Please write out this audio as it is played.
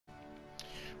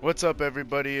What's up,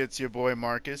 everybody? It's your boy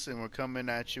Marcus, and we're coming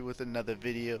at you with another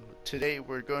video. Today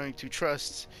we're going to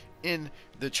trust in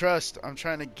the trust. I'm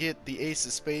trying to get the ace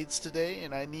of spades today,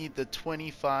 and I need the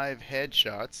 25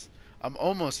 headshots. I'm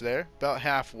almost there, about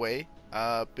halfway.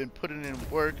 Been putting in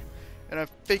work, and I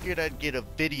figured I'd get a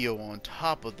video on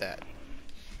top of that.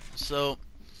 So,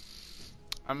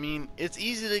 I mean, it's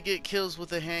easy to get kills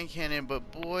with a hand cannon,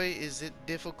 but boy, is it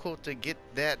difficult to get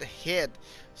that head.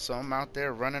 So I'm out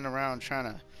there running around trying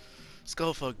to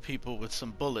skullfuck people with some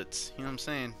bullets. You know what I'm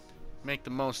saying? Make the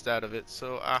most out of it.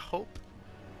 So I hope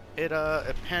it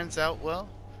pans out well.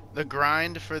 The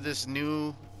grind for this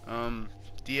new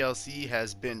DLC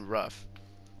has been rough,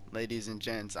 ladies and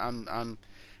gents. I'm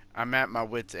at my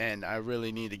wit's end. I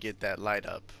really need to get that light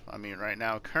up. I mean, right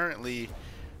now, currently,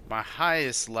 my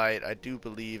highest light, I do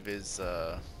believe, is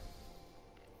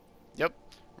yep,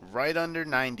 right under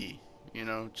 90. You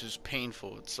know, just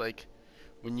painful. It's like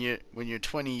when you're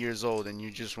 20 years old and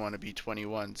you just want to be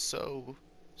 21, so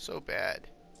bad.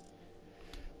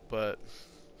 But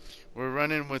we're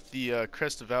running with the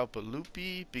Crest of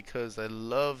Alpalupi because I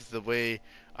love the way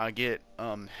I get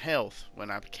health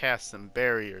when I cast some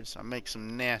barriers. I make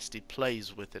some nasty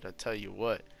plays with it, I tell you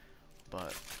what.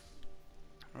 But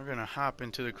we're gonna hop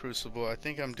into the Crucible. I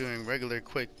think I'm doing regular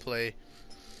quick play.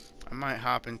 I might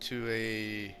hop into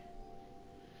a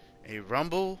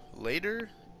Rumble later,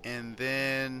 and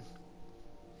then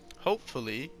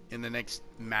hopefully in the next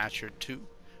match or two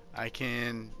I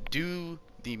can do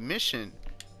the mission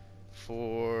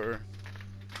for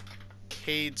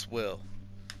Cade's will.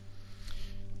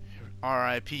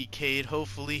 R.I.P. Cade.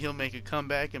 Hopefully he'll make a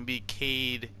comeback and be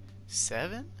Cade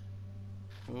 7.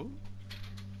 Ooh,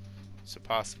 it's a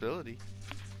possibility.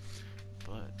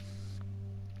 But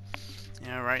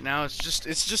yeah, right now it's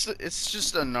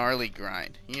just a gnarly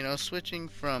grind. You know, switching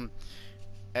from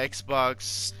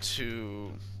Xbox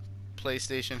to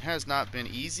PlayStation has not been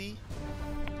easy,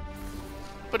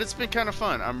 but it's been kind of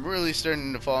fun. I'm really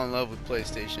starting to fall in love with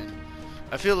PlayStation.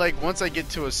 I feel like once I get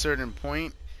to a certain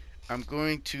point, I'm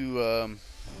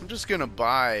just gonna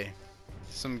buy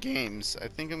some games. I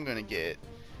think I'm gonna get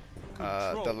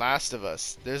The Last of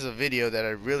Us. There's a video that I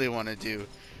really want to do.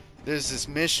 There's this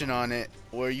mission on it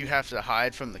where you have to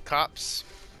hide from the cops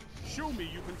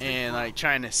and like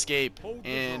try and escape.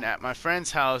 And at my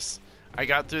friend's house, I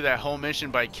got through that whole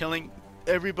mission by killing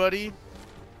everybody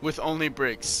with only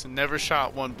bricks. Never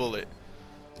shot one bullet.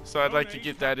 So I'd like to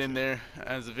get that in there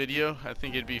as a video. I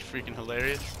think it'd be freaking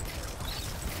hilarious.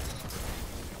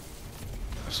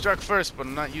 I struck first, but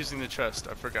I'm not using the trust.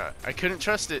 I forgot. I couldn't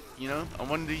trust it, you know. I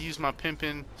wanted to use my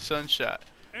pimpin' sunshot.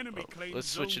 Let's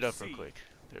switch it up real quick.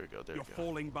 There we go, there we go. You're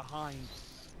falling behind.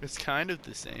 It's kind of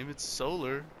the same. It's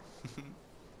solar.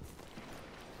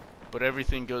 But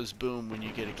everything goes boom when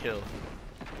you get a kill.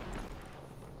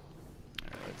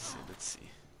 Alright, let's see.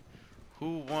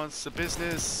 Who wants the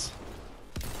business?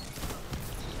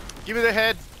 Give me the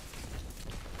head!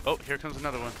 Oh, here comes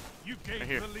another one. You gave right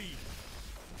here. the lead.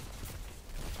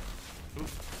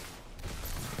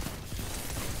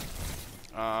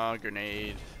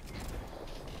 Grenade.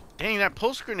 Dang, that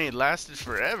pulse grenade lasted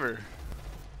forever.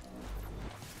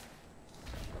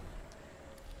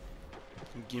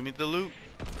 Give me the loot.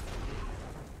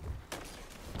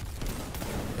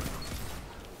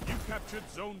 You captured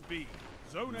Zone B.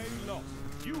 Zone A lost.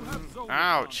 You have zone.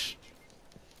 Ouch.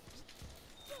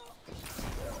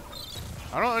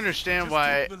 I don't understand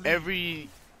why every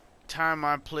time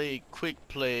I play quick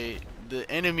play, the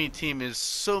enemy team is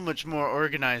so much more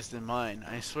organized than mine.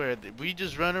 I swear, we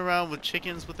just run around with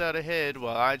chickens without a head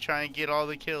while I try and get all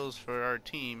the kills for our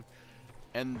team.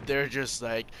 And they're just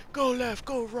like, go left,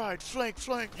 go right, flank,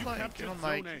 flank, flank. And I'm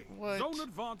like, what?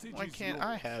 Why can't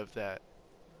I have that?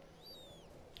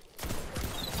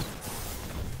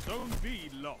 Zone B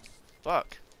lost.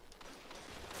 Fuck.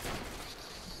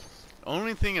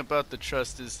 Only thing about the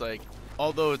trust is, like,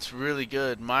 although it's really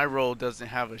good, my role doesn't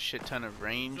have a shit ton of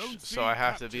range, so I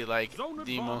have to be like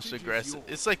the most aggressive.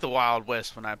 It's like the Wild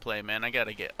West when I play, man. I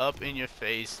gotta get up in your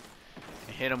face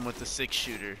and hit them with the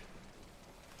 6-shooter.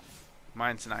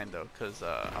 Mine's 9 though, cause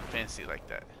I'm fancy like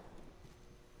that.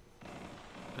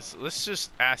 Let's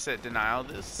just asset denial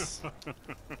this.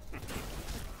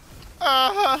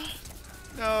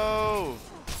 No.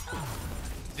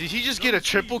 Did he just get a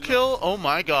triple kill? Oh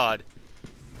my god.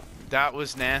 That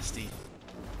was nasty.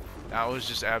 That was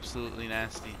just absolutely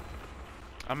nasty.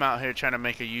 I'm out here trying to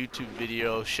make a YouTube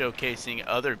video showcasing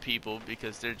other people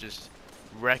because they're just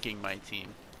wrecking my team.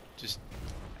 Just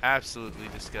absolutely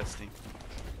disgusting.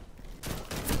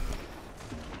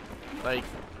 Like,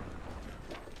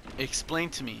 explain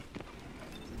to me,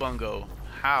 Bungo,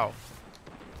 how?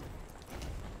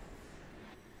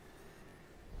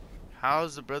 How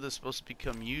is the brother supposed to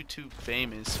become YouTube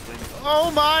famous when... Oh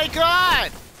my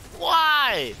god!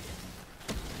 Why?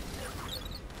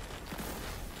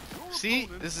 See?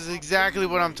 This is exactly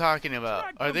what I'm talking about.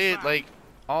 Are they, like,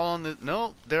 all on the...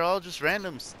 No, they're all just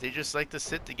randoms. They just like to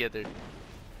sit together.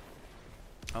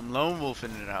 I'm lone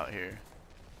wolfing it out here.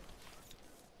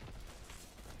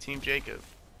 Team Jacob.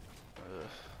 Ugh.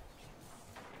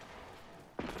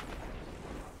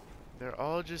 They're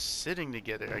all just sitting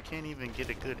together. I can't even get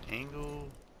a good angle.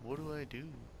 What do I do?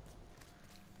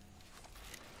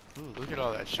 Ooh, look at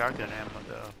all that shotgun ammo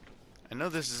though. I know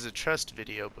this is a trust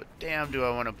video, but damn do I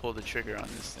want to pull the trigger on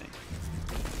this thing.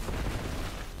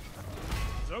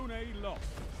 Zone A lost.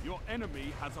 Your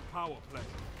enemy has a power play.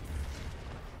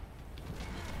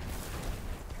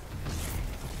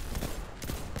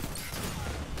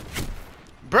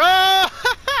 Bro!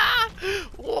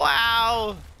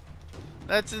 Wow!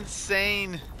 That's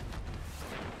insane.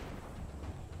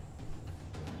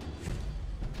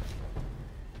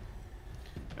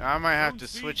 I might have to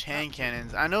switch hand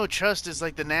cannons. I know trust is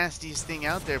like the nastiest thing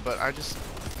out there, but I just...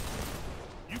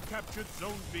 You captured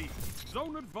Zone B.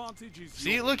 Zone advantage is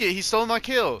See, yours. look at he stole my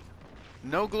kill.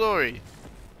 No glory.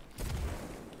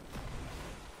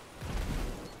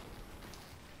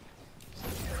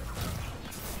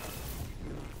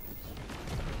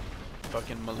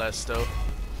 Fucking molesto.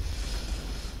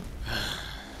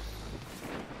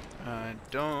 I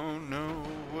don't know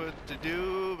what to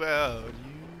do about you.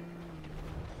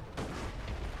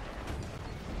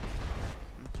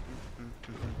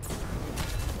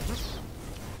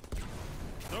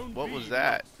 What was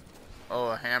that?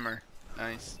 Oh, a hammer.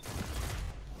 Nice.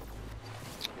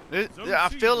 I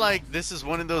feel like this is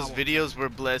one of those videos where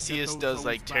Blessius does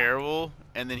like terrible,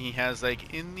 and then he has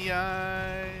like in the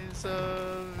eyes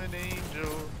of an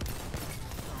angel.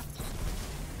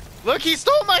 Look, he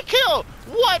stole my kill!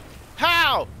 What?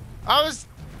 How? I was...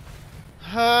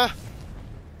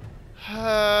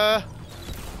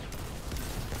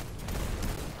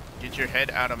 Get your head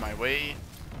out of my way.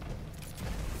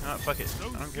 No, fuck it. I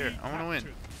don't care. I want to win.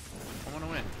 I want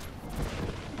to win.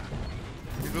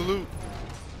 Give me the loot.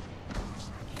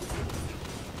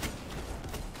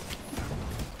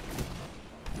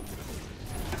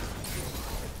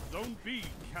 Zone B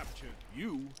captured.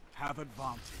 You have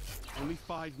advantage. Only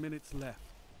 5 minutes left.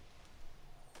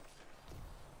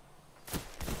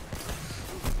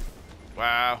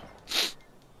 Wow.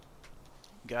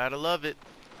 Gotta love it.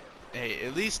 Hey,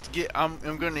 at least get... I'm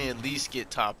gonna at least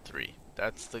get top 3.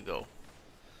 That's the goal.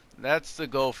 That's the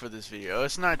goal for this video.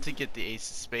 It's not to get the ace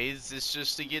of spades. It's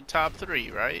just to get top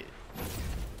 3, right?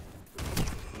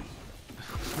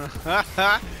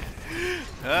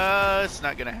 It's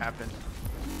not gonna happen.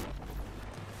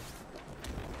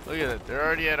 Look at that. They're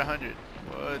already at 100.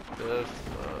 What the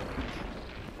fuck?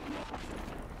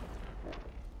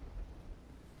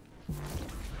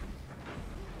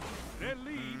 Their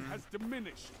lead has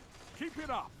diminished. Keep it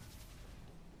up.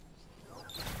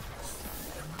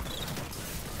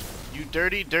 You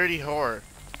dirty, dirty whore.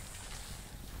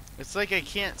 It's like I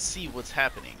can't see what's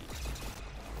happening.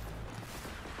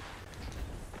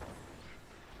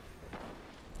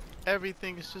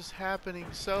 Everything is just happening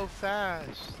so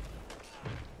fast.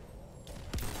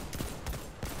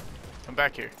 Come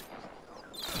back here.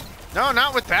 No,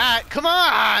 not with that. Come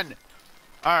on!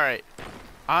 Alright.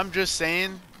 I'm just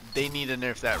saying they need to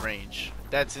nerf that range.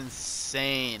 That's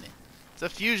insane. It's a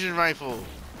fusion rifle.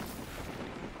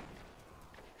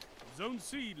 Zone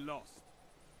C lost.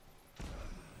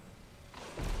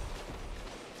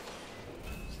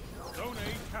 Zone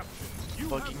A captured. You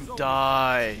Fucking have zone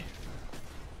die.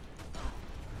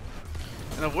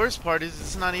 And the worst part is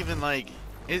it's not even like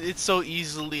it's so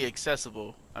easily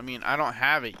accessible. I mean, I don't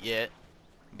have it yet,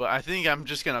 but I think I'm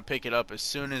just gonna pick it up as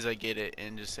soon as I get it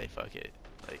and just say fuck it.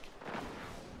 Like,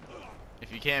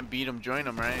 if you can't beat them, join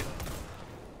them, right?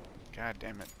 God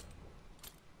damn it.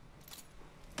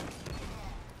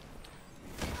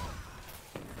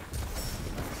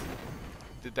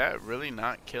 Did that really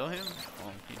not kill him?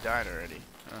 Oh, he died already.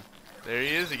 Huh. There he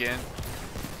is again.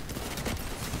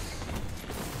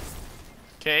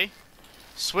 Okay.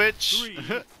 Switch.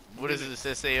 What is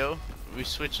this, SAO? Are we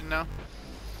switching now?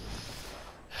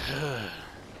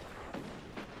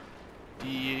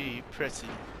 Depressing.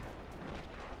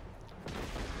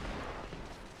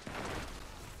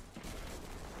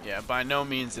 Yeah, by no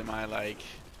means am I like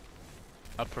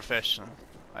a professional.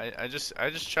 I just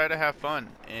try to have fun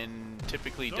and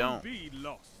typically Zone don't. B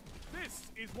lost. This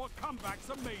is what comebacks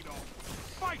are made of.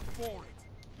 Fight for it.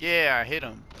 Yeah, I hit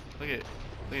him. Look at it.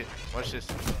 Look at it. Watch this.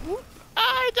 Whoop.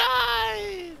 I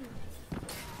died!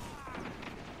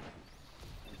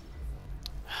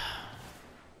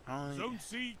 I don't Zone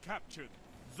C captured.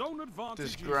 Zone advantage.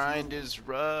 This grind is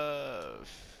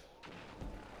rough.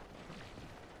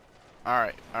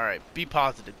 Alright. Be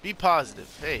positive. Be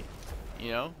positive. Hey,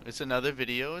 you know, it's another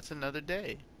video. It's another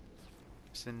day.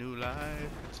 It's a new life.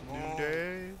 It's a new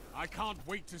day. I can't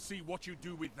wait to see what you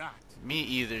do with that. Me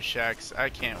either, Shax. I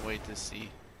can't wait to see.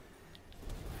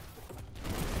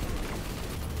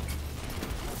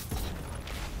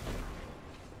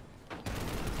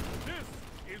 This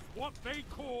is what they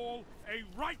call a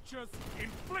righteous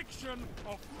infliction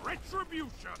of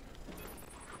retribution.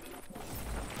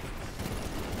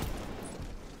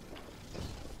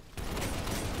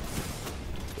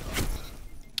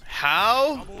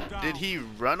 How did he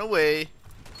run away?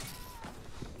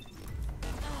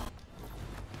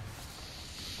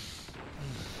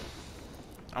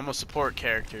 I'm a support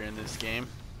character in this game.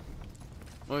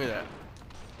 Look at that.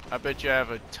 I bet you I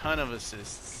have a ton of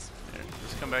assists. Here,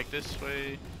 let's come back this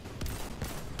way.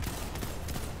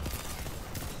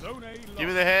 Zone A Give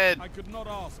me the head. I could not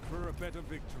ask for a better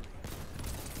victory.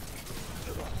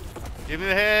 Give me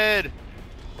the head.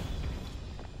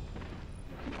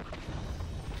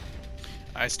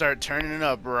 I start turning it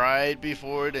up right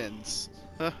before it ends.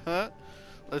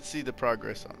 Let's see the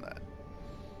progress on that.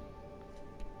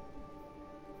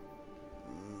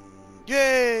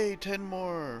 Yay! 10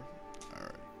 more.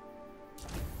 Alright.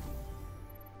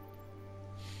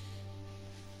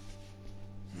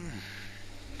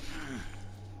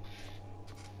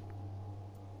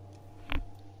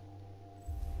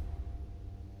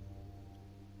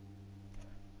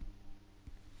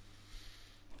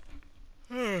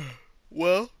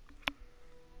 Well,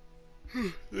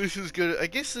 this is good. I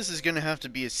guess this is gonna have to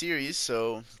be a series,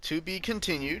 so to be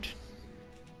continued.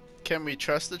 Can we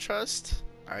trust the trust?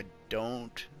 I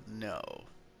don't know.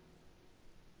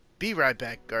 Be right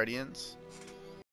back, Guardians.